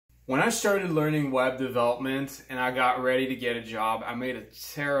When I started learning web development and I got ready to get a job, I made a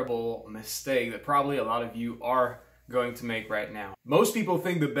terrible mistake that probably a lot of you are going to make right now. Most people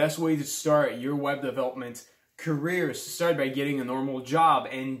think the best way to start your web development career is to start by getting a normal job,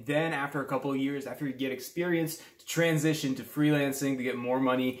 and then after a couple of years, after you get experience, to transition to freelancing to get more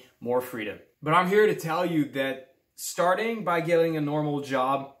money, more freedom. But I'm here to tell you that starting by getting a normal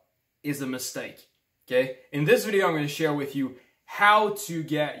job is a mistake, okay? In this video, I'm going to share with you how to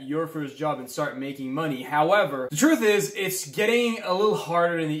get your first job and start making money. However, the truth is, it's getting a little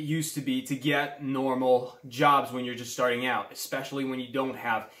harder than it used to be to get normal jobs when you're just starting out, especially when you don't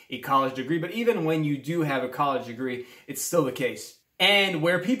have a college degree. But even when you do have a college degree, it's still the case. And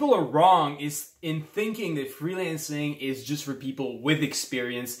where people are wrong is in thinking that freelancing is just for people with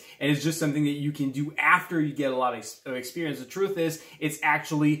experience and it's just something that you can do after you get a lot of experience. The truth is, it's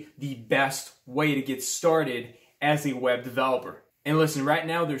actually the best way to get started as a web developer. And listen, right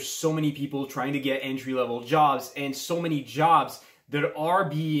now there's so many people trying to get entry-level jobs and so many jobs that are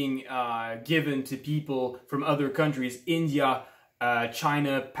being given to people from other countries, India,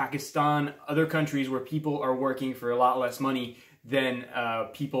 China, Pakistan, other countries where people are working for a lot less money than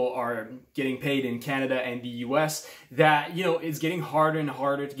people are getting paid in Canada and the US, that, you know, it's getting harder and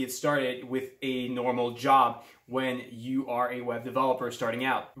harder to get started with a normal job when you are a web developer starting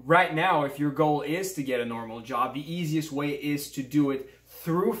out. Right now, if your goal is to get a normal job, the easiest way is to do it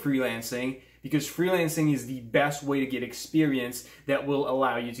through freelancing, because freelancing is the best way to get experience that will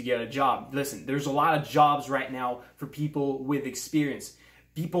allow you to get a job. Listen, there's a lot of jobs right now for people with experience.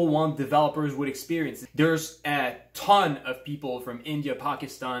 People want developers with experience. There's a ton of people from India,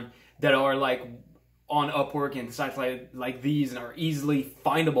 Pakistan that are like on Upwork and sites like these and are easily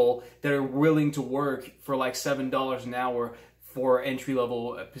findable, that are willing to work for like $7 an hour for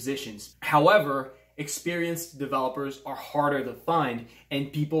entry-level positions. However, experienced developers are harder to find,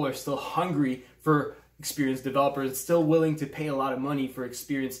 and people are still hungry for experienced developers, still willing to pay a lot of money for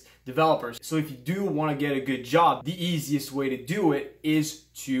experienced developers. So if you do want to get a good job, the easiest way to do it is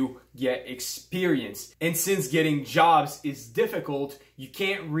to get experience. And since getting jobs is difficult, you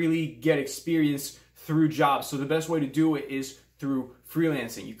can't really get experience through jobs. So the best way to do it is through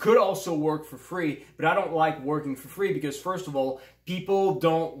freelancing. You could also work for free, but I don't like working for free because, first of all, people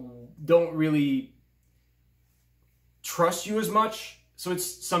don't really trust you as much. So it's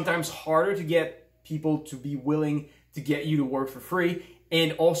sometimes harder to get people to be willing to get you to work for free.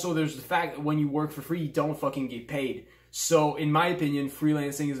 And also there's the fact that when you work for free, you don't fucking get paid. So in my opinion,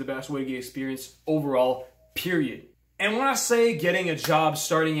 freelancing is the best way to get experience overall, period. And when I say getting a job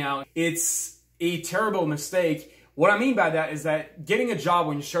starting out, it's a terrible mistake. What I mean by that is that getting a job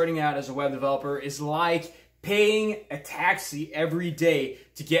when you're starting out as a web developer is like paying a taxi every day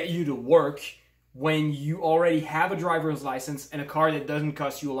to get you to work when you already have a driver's license and a car that doesn't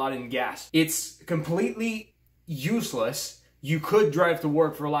cost you a lot in gas. It's completely useless. You could drive to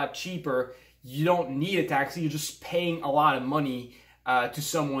work for a lot cheaper. You don't need a taxi. You're just paying a lot of money to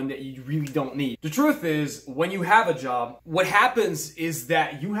someone that you really don't need. The truth is, when you have a job, what happens is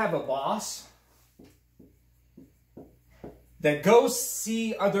that you have a boss that goes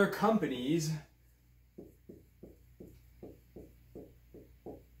see other companies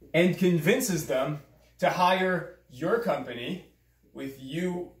and convinces them to hire your company with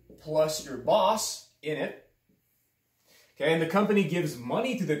you plus your boss in it. Okay, and the company gives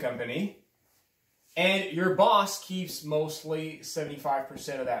money to the company, and your boss keeps mostly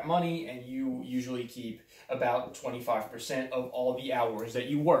 75% of that money, and you usually keep about 25% of all the hours that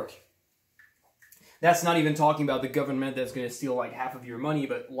you work. That's not even talking about the government that's going to steal like half of your money,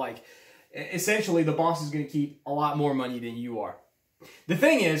 but like essentially the boss is going to keep a lot more money than you are. The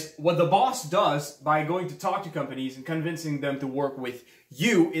thing is, what the boss does by going to talk to companies and convincing them to work with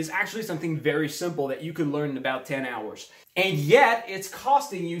you is actually something very simple that you can learn in about 10 hours. And yet, it's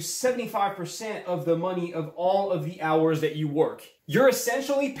costing you 75% of the money of all of the hours that you work. You're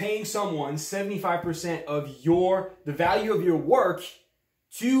essentially paying someone 75% of the value of your work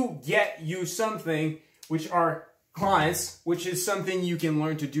to get you something, which are clients, which is something you can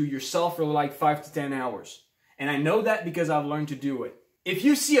learn to do yourself for like 5 to 10 hours. And I know that because I've learned to do it. If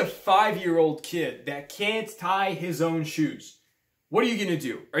you see a 5-year-old kid that can't tie his own shoes, what are you going to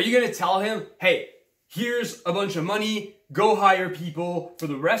do? Are you going to tell him, hey, here's a bunch of money, go hire people for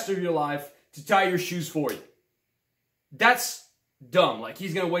the rest of your life to tie your shoes for you? That's dumb. Like,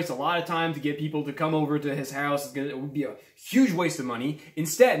 he's going to waste a lot of time to get people to come over to his house. It would be a huge waste of money.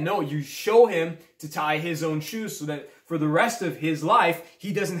 Instead, no, you show him to tie his own shoes so that for the rest of his life,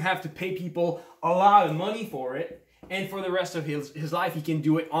 he doesn't have to pay people a lot of money for it. And for the rest of his life, he can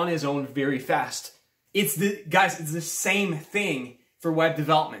do it on his own very fast. Guys, it's the same thing for web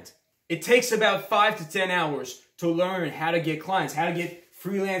development. It takes about 5 to 10 hours to learn how to get clients, how to get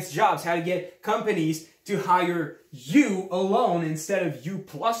freelance jobs, how to get companies to hire you alone instead of you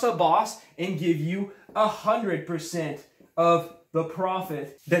plus a boss and give you 100% of the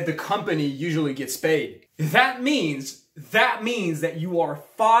profit that the company usually gets paid. That means that you are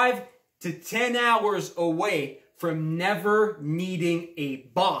 5 to 10 hours away from never needing a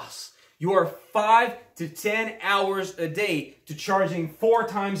boss. You are 5 to 10 hours a day to charging 4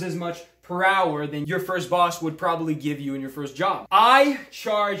 times as much per hour than your first boss would probably give you in your first job. I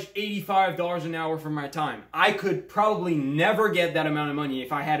charge $85 an hour for my time. I could probably never get that amount of money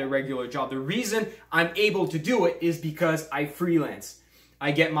if I had a regular job. The reason I'm able to do it is because I freelance.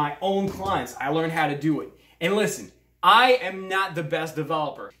 I get my own clients. I learn how to do it. And listen, I am not the best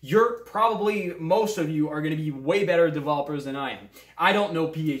developer. Most of you are going to be way better developers than I am. I don't know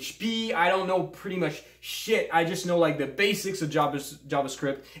PHP. I don't know pretty much shit. I just know like the basics of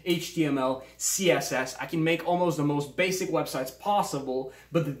JavaScript, HTML, CSS. I can make almost the most basic websites possible.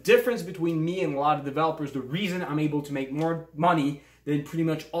 But the difference between me and a lot of developers, the reason I'm able to make more money than pretty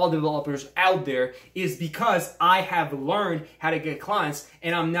much all developers out there is because I have learned how to get clients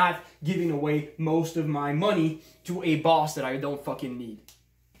and I'm not giving away most of my money to a boss that I don't fucking need.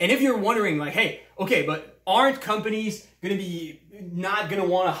 And if you're wondering like, hey, okay, but aren't companies gonna be not gonna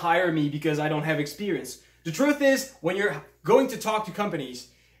wanna hire me because I don't have experience? The truth is, when you're going to talk to companies,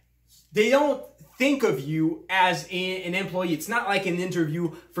 they don't think of you as an employee. It's not like an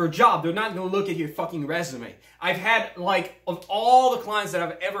interview for a job. They're not going to look at your fucking resume. I've had like, of all the clients that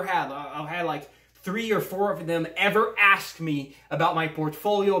I've ever had, I've had like 3 or 4 of them ever ask me about my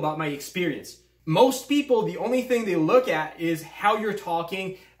portfolio, about my experience. Most people, the only thing they look at is how you're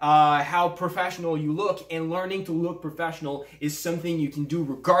talking, how professional you look, and learning to look professional is something you can do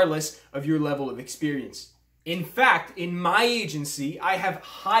regardless of your level of experience. In fact, in my agency, I have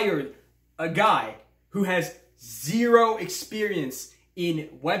hired a guy who has 0 experience in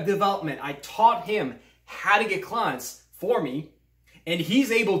web development. I taught him how to get clients for me, and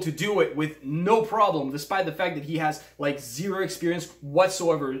he's able to do it with no problem, despite the fact that he has like 0 experience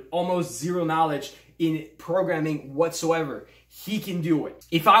whatsoever, almost 0 knowledge in programming whatsoever. He can do it.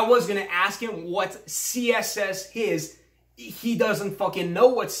 If I was gonna ask him what CSS is, he doesn't fucking know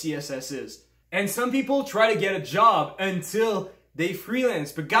what CSS is. And some people try to get a job until they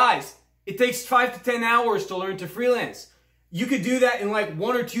freelance. But guys, it takes 5 to 10 hours to learn to freelance. You could do that in like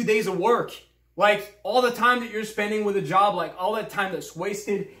 1 or 2 days of work. Like all the time that you're spending with a job, like all that time that's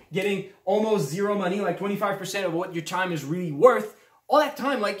wasted getting almost 0 money, like 25% of what your time is really worth, all that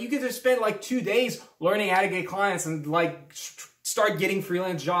time, like you could just spend like 2 days learning how to get clients and like start getting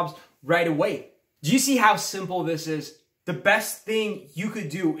freelance jobs right away. Do you see how simple this is? The best thing you could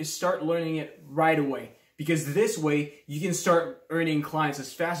do is start learning it right away, because this way you can start earning clients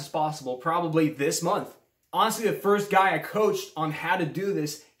as fast as possible, probably this month. Honestly, the first guy I coached on how to do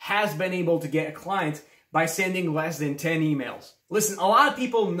this has been able to get a client by sending less than 10 emails. Listen, a lot of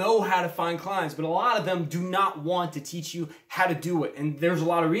people know how to find clients, but a lot of them do not want to teach you how to do it. And there's a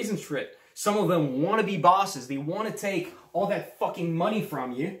lot of reasons for it. Some of them want to be bosses. They want to take all that fucking money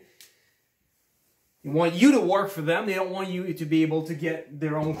from you. They want you to work for them. They don't want you to be able to get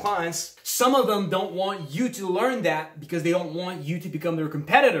their own clients. Some of them don't want you to learn that because they don't want you to become their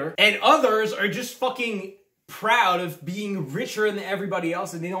competitor. And others are just fucking proud of being richer than everybody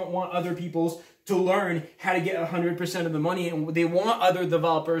else, and they don't want other people to learn how to get 100% of the money, and they want other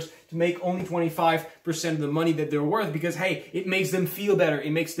developers to make only 25% of the money that they're worth because, hey, it makes them feel better.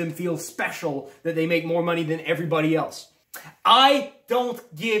 It makes them feel special that they make more money than everybody else. I don't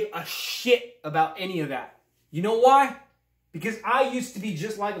give a shit about any of that. You know why? Because I used to be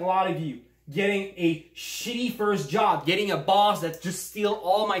just like a lot of you, getting a shitty first job, getting a boss that just steals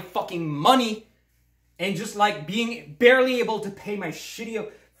all my fucking money, and just like being barely able to pay my shitty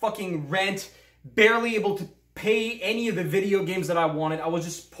fucking rent, barely able to pay any of the video games that I wanted. I was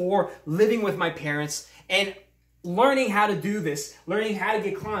just poor, living with my parents, and learning how to do this, learning how to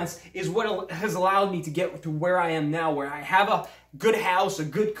get clients is what has allowed me to get to where I am now, where I have a good house, a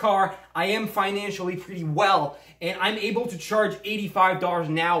good car, I am financially pretty well, and I'm able to charge $85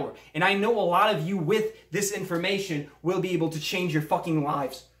 an hour. And I know a lot of you with this information will be able to change your fucking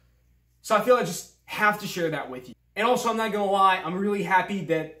lives. So I feel I just have to share that with you. And also, I'm not gonna lie, I'm really happy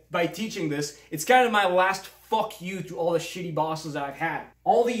that by teaching this, it's kind of my last fuck you to all the shitty bosses that I've had.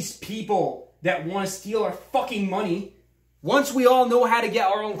 All these people that want to steal our fucking money, once we all know how to get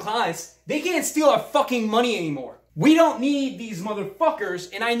our own clients, they can't steal our fucking money anymore. We don't need these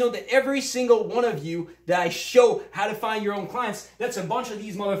motherfuckers, and I know that every single one of you that I show how to find your own clients, that's a bunch of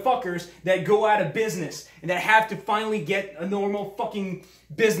these motherfuckers that go out of business and that have to finally get a normal fucking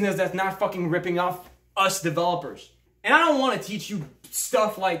business that's not fucking ripping off us developers. And I don't want to teach you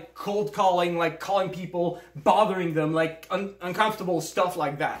stuff like cold calling, like calling people, bothering them, like uncomfortable stuff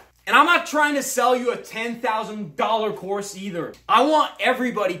like that. And I'm not trying to sell you a $10,000 course either. I want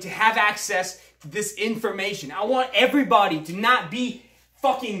everybody to have access to this information. I want everybody to not be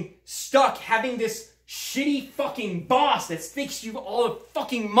fucking stuck having this shitty fucking boss that sticks you all the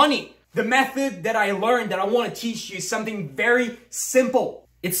fucking money. The method that I learned that I want to teach you is something very simple.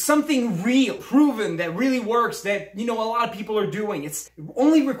 It's something real, proven, that really works, that, you know, a lot of people are doing. It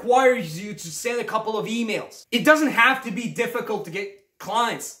only requires you to send a couple of emails. It doesn't have to be difficult to get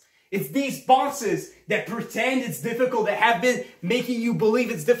clients. It's these bosses that pretend it's difficult, that have been making you believe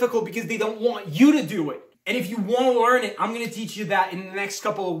it's difficult because they don't want you to do it. And if you want to learn it, I'm going to teach you that in the next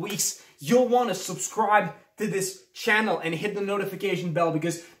couple of weeks. You'll want to subscribe to this channel and hit the notification bell,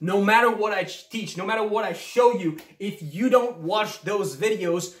 because no matter what I teach, no matter what I show you, if you don't watch those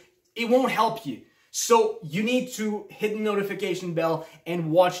videos, it won't help you. So you need to hit the notification bell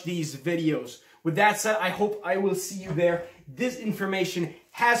and watch these videos. With that said, I hope I will see you there. This information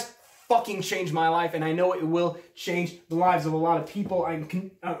has fucking changed my life, and I know it will change the lives of a lot of people.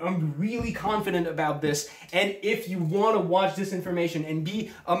 I'm really confident about this. And if you want to watch this information and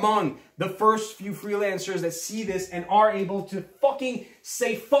be among the first few freelancers that see this and are able to fucking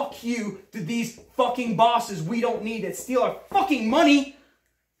say fuck you to these fucking bosses we don't need that steal our fucking money,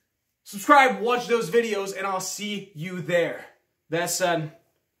 subscribe, watch those videos, and I'll see you there. That said,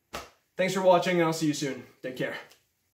 thanks for watching, and I'll see you soon. Take care.